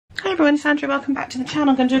Hey everyone, it's Andrew. Welcome back to the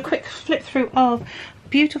channel. I'm going to do a quick flip through of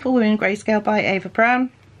Beautiful Women Greyscale by Ava Browne.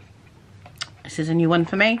 This is a new one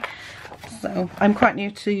for me. So I'm quite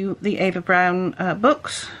new to the Ava Browne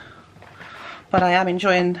books, but I am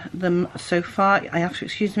enjoying them so far. I have to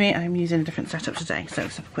excuse me, I'm using a different setup today, so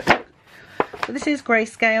let's have a quick look. So this is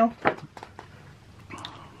Greyscale.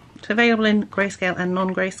 It's available in Greyscale and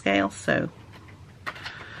non-Greyscale, so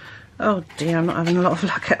oh dear, I'm not having a lot of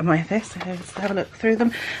luck at this. Let's have a look through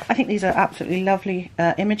them. I think these are absolutely lovely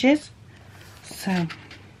images. So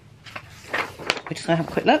we're just going to have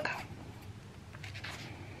a quick look.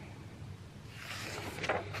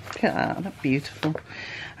 Look at that, they're beautiful.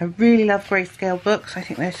 I really love Greyscale books. I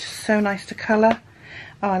think they're so nice to colour.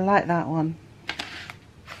 Oh, I like that one.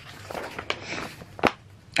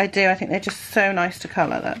 I do, I think they're just so nice to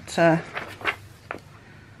colour that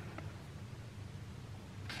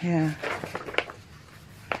yeah.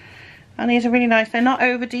 And these are really nice. They're not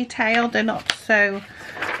over detailed. They're not so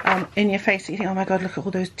in your face that you think, oh my god, look at all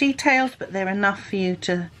those details, but they're enough for you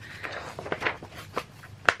to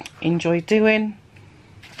enjoy doing.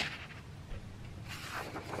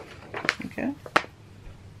 Okay.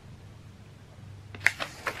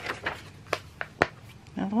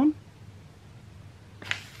 Another one.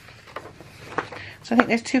 So I think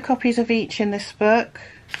there's 2 copies of each in this book.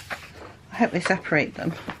 I hope they separate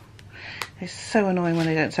them. It's so annoying when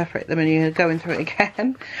they don't separate them and you're going through it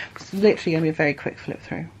again. It's literally going to be a very quick flip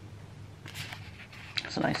through.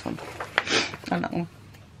 That's a nice one. And that one.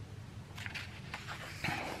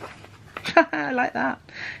 I like that.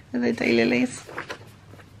 The daylilies.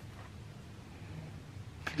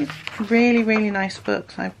 Really, really nice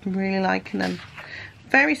books. I'm really liking them.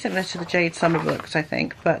 Very similar to the Jade Summer books, I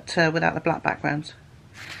think, but without the black backgrounds.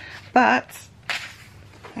 But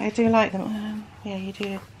I do like them. Yeah, you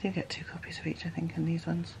do get 2 copies of each, I think, in these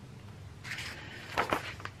ones.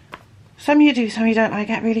 Some you do, some you don't. I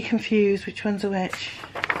get really confused which ones are which.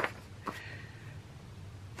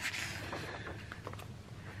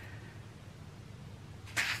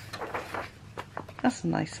 That's a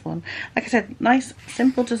nice one. Like I said, nice,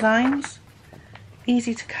 simple designs.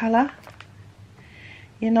 Easy to colour.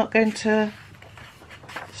 You're not going to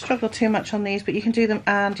struggle too much on these, but you can do them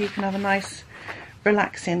and you can have a nice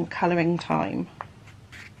relaxing colouring time,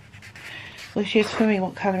 which is for me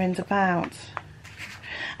what colouring's about.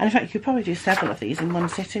 And in fact you could probably do several of these in one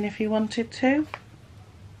sitting if you wanted to.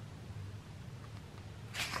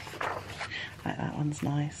 Like that one's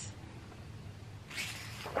nice.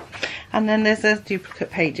 And then there's the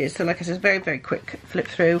duplicate pages. So like I said, very, very quick flip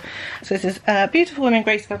through. So this is Beautiful Women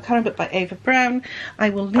Greyscale colouring book by Ava Browne. I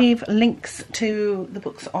will leave links to the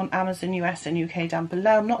books on Amazon US and UK down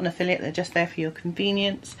below. I'm not an affiliate, they're just there for your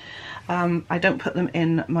convenience. I don't put them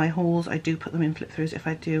in my hauls. I do put them in flip throughs if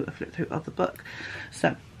I do a flip through of the book.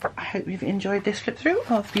 So I hope you've enjoyed this flip through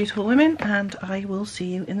of Beautiful Women, and I will see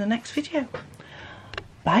you in the next video.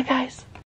 Bye guys.